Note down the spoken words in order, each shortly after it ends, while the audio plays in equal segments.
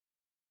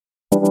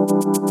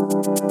Welcome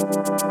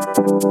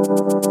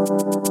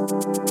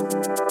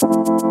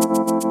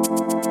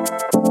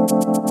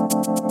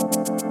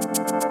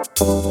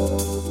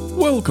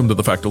to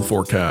the Factal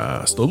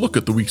Forecast, a look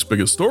at the week's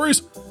biggest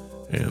stories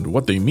and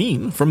what they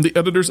mean from the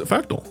editors at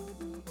Factal.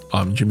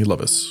 I'm Jimmy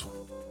Levis.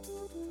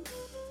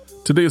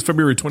 Today is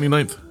February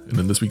 29th, and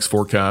in this week's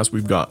forecast,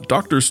 we've got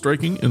doctors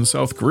striking in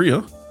South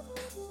Korea,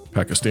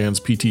 Pakistan's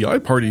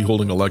PTI party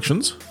holding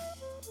elections,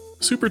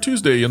 Super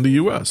Tuesday in the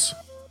US,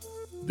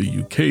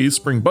 the UK's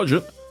spring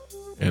budget,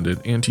 and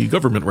an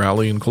anti-government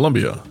rally in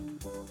Colombia.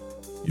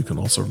 You can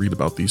also read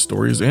about these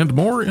stories and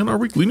more in our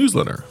weekly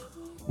newsletter,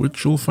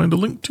 which you'll find a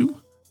link to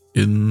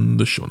in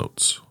the show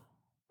notes.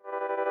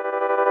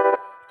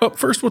 Up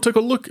first, we'll take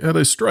a look at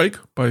a strike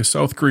by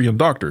South Korean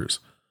doctors.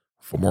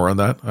 For more on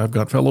that, I've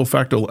got fellow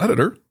Factal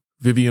editor,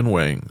 Vivian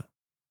Wang.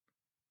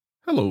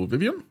 Hello,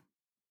 Vivian.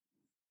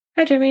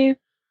 Hi, Jimmy.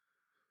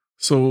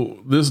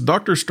 So this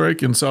doctor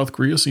strike in South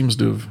Korea seems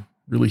to have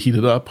really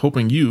heated up,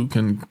 hoping you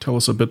can tell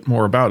us a bit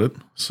more about it.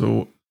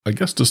 So I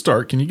guess to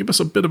start, can you give us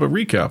a bit of a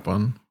recap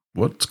on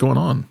what's going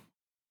on?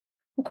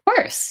 Of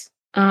course.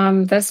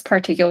 This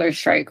particular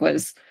strike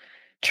was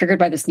triggered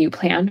by this new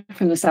plan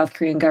from the South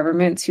Korean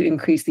government to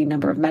increase the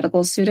number of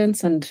medical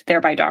students and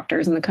thereby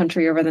doctors in the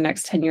country over the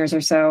next 10 years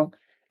or so.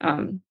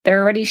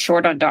 They're already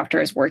short on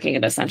doctors working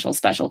in essential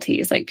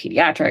specialties like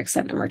pediatrics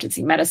and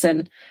emergency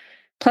medicine.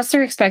 Plus,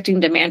 they're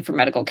expecting demand for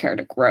medical care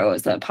to grow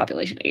as the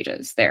population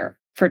ages. Their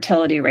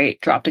fertility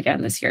rate dropped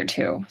again this year,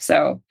 too.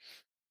 So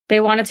they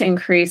wanted to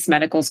increase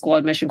medical school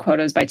admission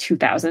quotas by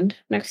 2,000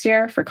 next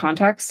year. For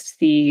context,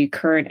 the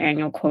current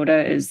annual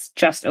quota is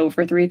just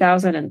over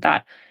 3,000, and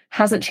that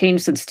hasn't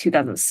changed since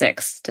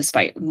 2006,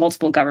 despite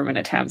multiple government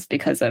attempts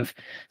because of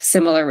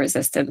similar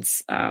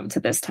resistance to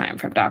this time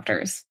from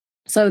doctors.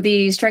 So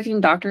the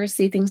striking doctors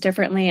see things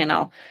differently, and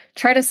I'll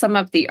try to sum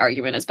up the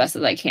argument as best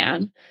as I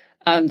can.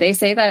 They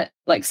say that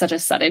such a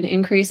sudden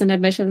increase in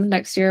admissions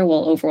next year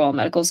will overwhelm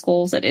medical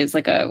schools. It is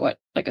like a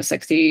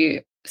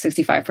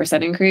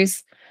 65%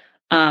 increase.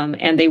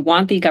 And they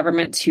want the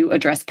government to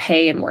address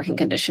pay and working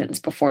conditions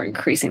before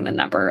increasing the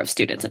number of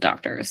students and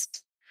doctors.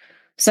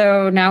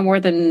 So now more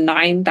than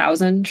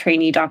 9,000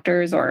 trainee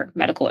doctors or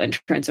medical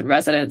interns and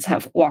residents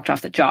have walked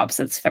off the job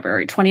since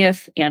February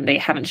 20th, and they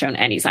haven't shown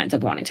any signs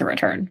of wanting to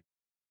return.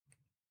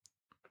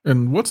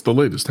 And what's the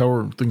latest? How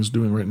are things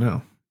doing right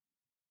now?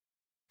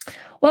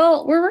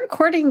 Well, we're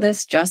recording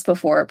this just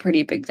before a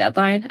pretty big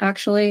deadline,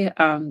 actually.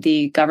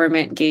 The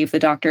government gave the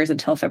doctors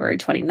until February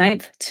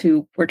 29th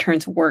to return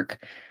to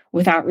work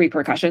without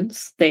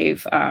repercussions.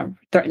 They've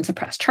threatened to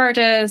press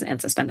charges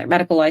and suspend their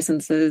medical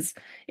licenses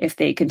if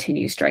they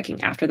continue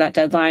striking after that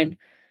deadline.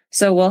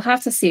 So we'll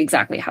have to see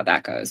exactly how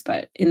that goes.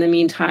 But in the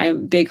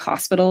meantime, big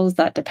hospitals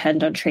that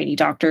depend on trainee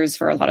doctors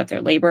for a lot of their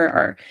labor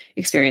are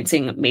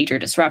experiencing major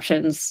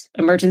disruptions.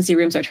 Emergency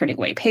rooms are turning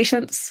away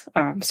patients.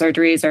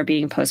 Surgeries are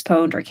being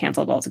postponed or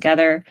canceled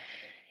altogether.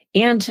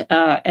 And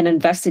an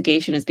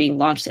investigation is being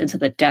launched into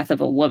the death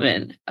of a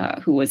woman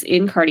who was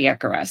in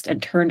cardiac arrest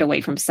and turned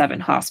away from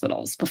 7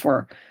 hospitals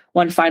before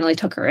one finally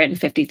took her in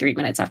 53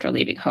 minutes after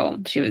leaving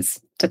home. She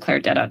was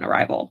declared dead on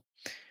arrival.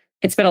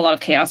 It's been a lot of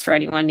chaos for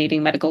anyone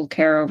needing medical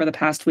care over the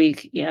past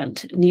week,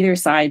 and neither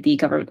side, the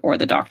government or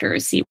the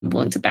doctors, seem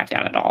willing to back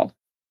down at all.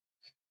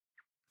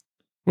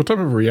 What type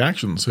of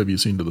reactions have you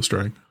seen to the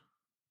strike?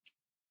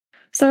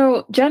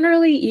 So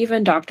generally,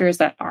 even doctors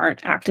that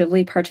aren't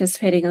actively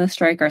participating in the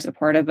strike are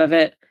supportive of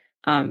it.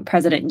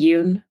 President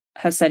Yoon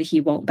has said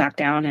he won't back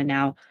down, and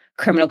now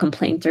criminal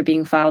complaints are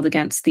being filed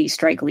against the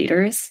strike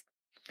leaders.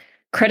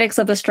 Critics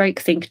of the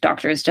strike think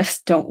doctors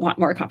just don't want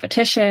more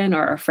competition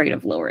or are afraid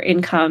of lower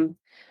income.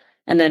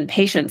 And then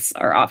patients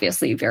are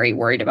obviously very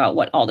worried about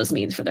what all this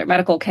means for their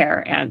medical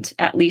care. And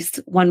at least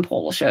one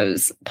poll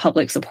shows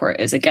public support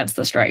is against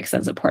the strikes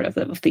and supportive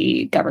of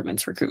the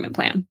government's recruitment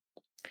plan.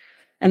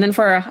 And then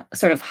for a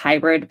sort of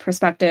hybrid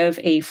perspective,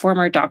 a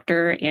former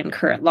doctor and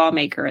current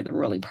lawmaker in the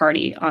ruling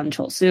party, Ahn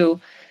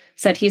Chol-soo,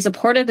 said he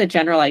supported the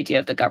general idea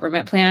of the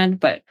government plan,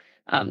 but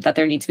that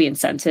there need to be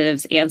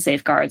incentives and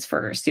safeguards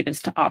for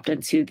students to opt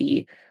into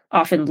the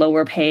often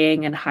lower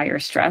paying and higher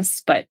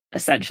stress, but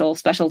essential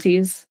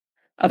specialties.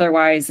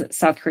 Otherwise,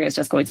 South Korea is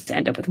just going to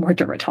end up with more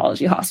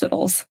dermatology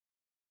hospitals.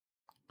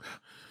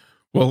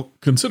 Well,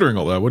 considering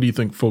all that, what do you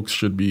think folks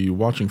should be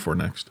watching for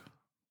next?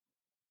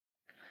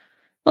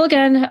 Well,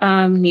 again,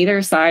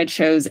 neither side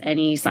shows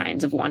any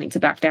signs of wanting to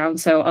back down.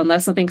 So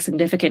unless something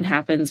significant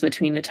happens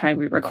between the time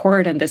we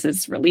record and this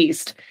is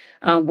released,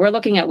 we're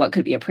looking at what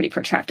could be a pretty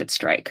protracted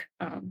strike.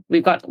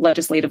 We've got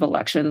legislative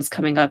elections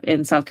coming up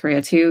in South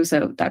Korea, too.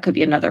 So that could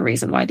be another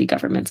reason why the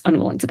government's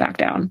unwilling to back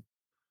down.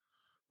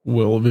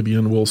 Well,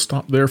 Vivian, we'll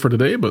stop there for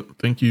today, but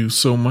thank you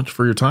so much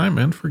for your time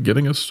and for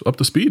getting us up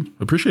to speed.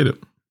 Appreciate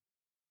it.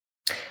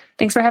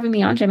 Thanks for having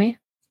me on, Jimmy.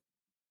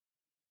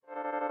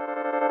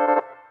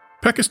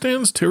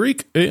 Pakistan's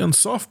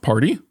Tehreek-e-Insaf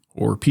Party,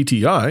 or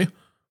PTI,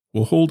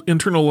 will hold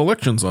internal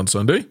elections on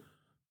Sunday.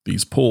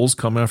 These polls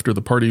come after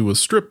the party was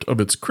stripped of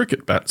its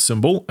cricket bat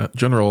symbol at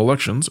general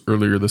elections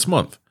earlier this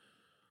month.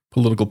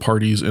 Political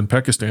parties in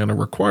Pakistan are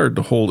required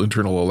to hold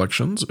internal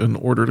elections in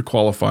order to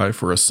qualify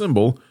for a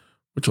symbol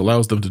which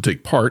allows them to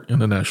take part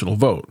in a national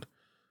vote.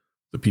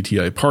 The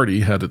PTI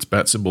party had its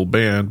bat symbol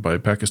banned by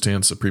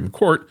Pakistan's Supreme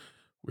Court,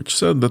 which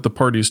said that the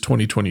party's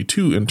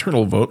 2022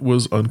 internal vote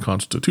was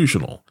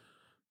unconstitutional.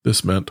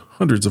 This meant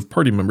hundreds of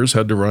party members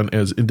had to run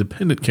as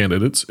independent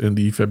candidates in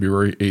the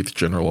February 8th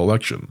general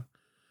election.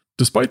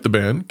 Despite the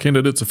ban,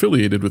 candidates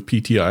affiliated with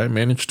PTI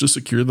managed to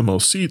secure the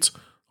most seats,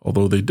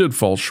 although they did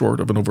fall short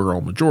of an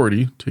overall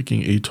majority,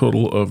 taking a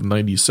total of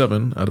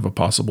 97 out of a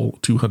possible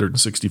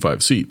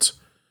 265 seats.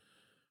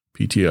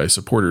 PTI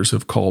supporters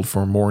have called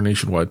for more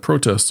nationwide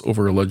protests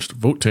over alleged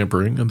vote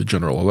tampering in the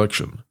general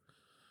election.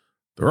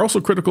 They're also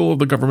critical of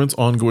the government's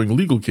ongoing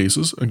legal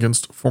cases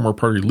against former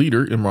party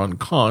leader Imran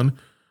Khan,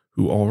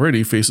 who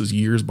already faces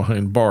years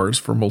behind bars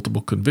for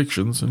multiple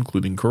convictions,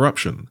 including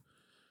corruption.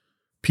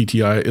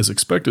 PTI is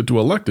expected to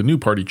elect a new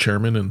party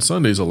chairman in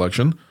Sunday's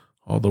election,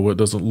 although it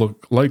doesn't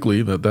look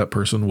likely that that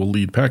person will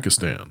lead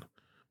Pakistan.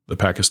 The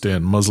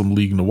Pakistan Muslim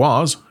League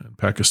Nawaz and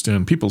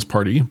Pakistan People's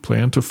Party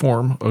plan to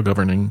form a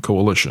governing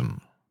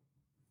coalition.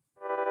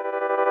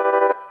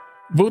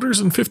 Voters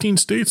in 15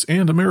 states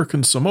and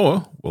American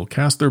Samoa will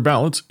cast their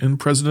ballots in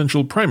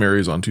presidential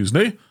primaries on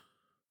Tuesday.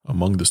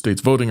 Among the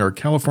states voting are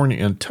California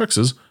and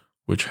Texas,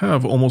 which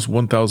have almost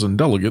 1,000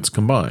 delegates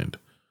combined.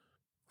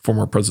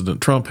 Former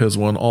President Trump has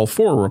won all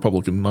 4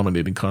 Republican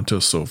nominating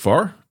contests so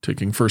far,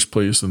 taking first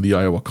place in the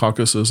Iowa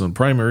caucuses and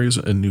primaries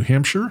in New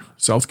Hampshire,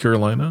 South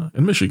Carolina,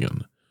 and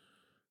Michigan.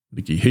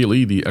 Nikki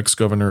Haley, the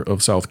ex-governor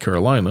of South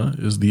Carolina,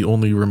 is the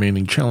only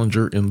remaining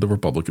challenger in the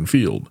Republican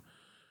field.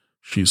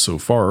 She's so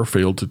far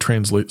failed to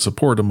translate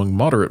support among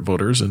moderate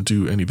voters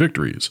into any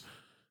victories.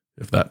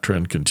 If that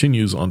trend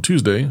continues on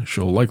Tuesday,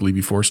 she'll likely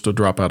be forced to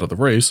drop out of the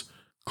race,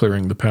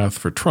 clearing the path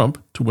for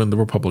Trump to win the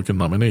Republican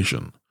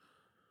nomination.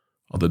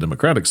 On the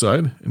Democratic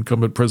side,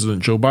 incumbent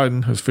President Joe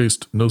Biden has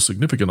faced no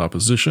significant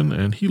opposition,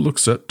 and he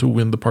looks set to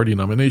win the party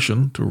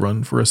nomination to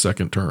run for a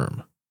second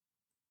term.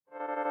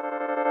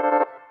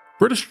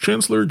 British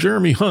Chancellor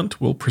Jeremy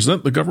Hunt will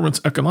present the government's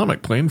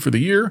economic plan for the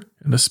year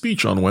in a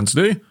speech on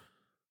Wednesday.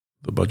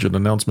 The budget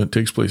announcement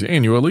takes place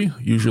annually,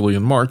 usually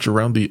in March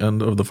around the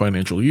end of the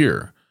financial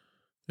year.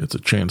 It's a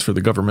chance for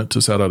the government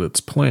to set out its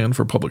plan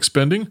for public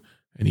spending,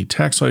 any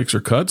tax hikes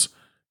or cuts,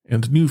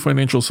 and new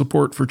financial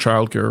support for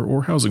childcare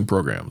or housing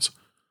programs.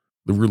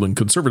 The ruling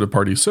Conservative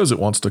Party says it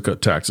wants to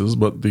cut taxes,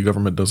 but the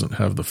government doesn't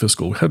have the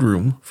fiscal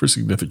headroom for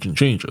significant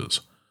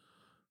changes.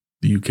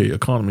 The UK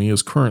economy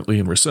is currently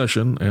in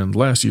recession, and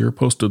last year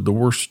posted the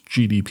worst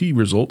GDP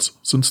results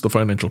since the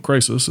financial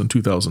crisis in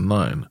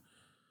 2009.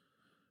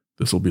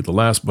 This will be the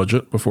last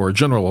budget before a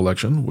general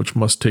election, which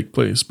must take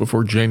place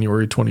before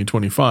January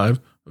 2025,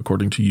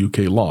 according to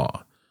UK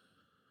law.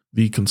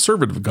 The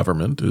Conservative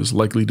government is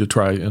likely to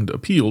try and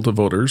appeal to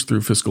voters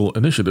through fiscal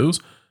initiatives,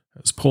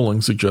 as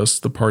polling suggests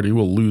the party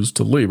will lose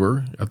to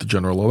Labour at the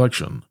general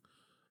election.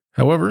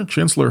 However,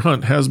 Chancellor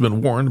Hunt has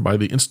been warned by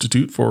the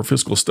Institute for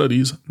Fiscal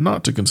Studies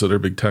not to consider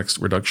big tax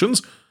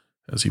reductions,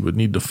 as he would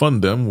need to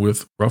fund them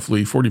with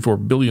roughly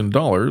 $44 billion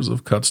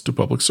of cuts to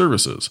public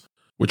services,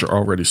 which are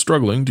already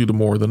struggling due to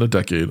more than a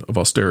decade of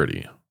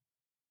austerity.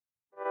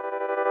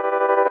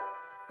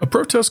 A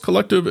protest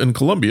collective in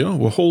Colombia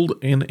will hold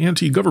an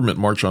anti-government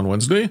march on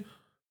Wednesday.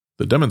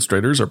 The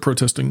demonstrators are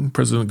protesting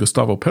President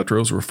Gustavo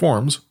Petro's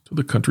reforms to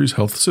the country's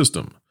health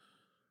system.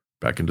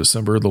 Back in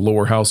December, the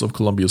lower house of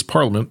Colombia's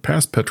parliament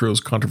passed Petro's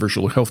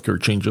controversial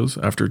healthcare changes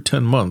after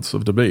 10 months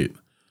of debate.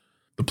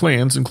 The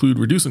plans include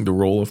reducing the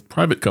role of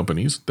private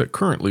companies that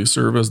currently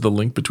serve as the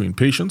link between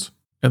patients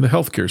and the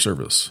healthcare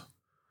service.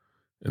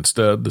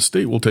 Instead, the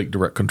state will take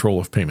direct control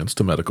of payments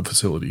to medical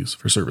facilities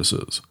for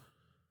services.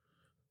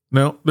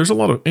 Now, there's a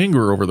lot of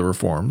anger over the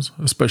reforms,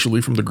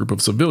 especially from the group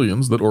of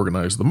civilians that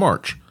organized the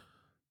march.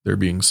 They're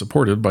being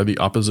supported by the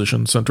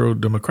opposition Centro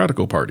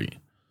Democrático Party.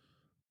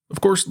 Of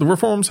course, the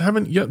reforms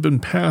haven't yet been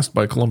passed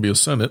by Colombia's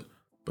Senate,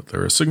 but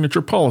they're a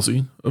signature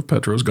policy of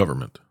Petro's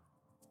government.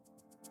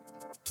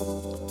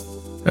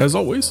 As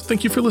always,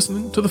 thank you for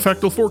listening to the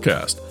Factal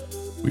Forecast.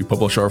 We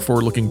publish our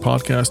forward-looking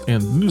podcast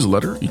and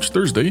newsletter each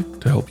Thursday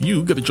to help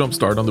you get a jump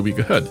start on the week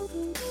ahead.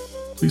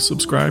 Please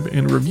subscribe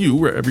and review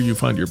wherever you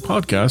find your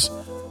podcasts,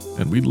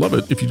 and we'd love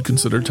it if you'd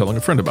consider telling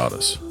a friend about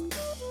us.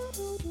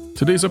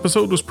 Today's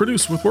episode was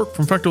produced with work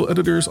from Factal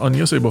editors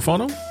Agnese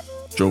Bofano,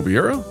 Joe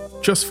Vieira,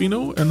 Jess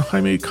Fino, and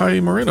Jaime Kai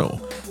Moreno.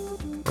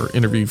 Our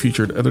interview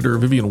featured editor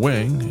Vivian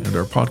Wang, and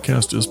our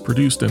podcast is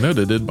produced and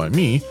edited by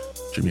me,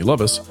 Jimmy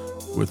Levis,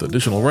 with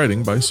additional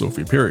writing by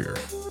Sophie Perrier.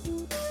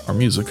 Our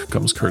music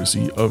comes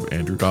courtesy of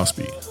Andrew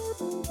Gosby.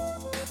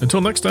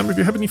 Until next time, if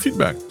you have any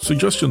feedback,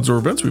 suggestions, or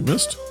events we've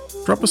missed,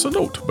 drop us a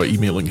note by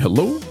emailing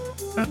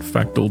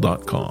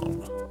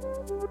hello@factal.com.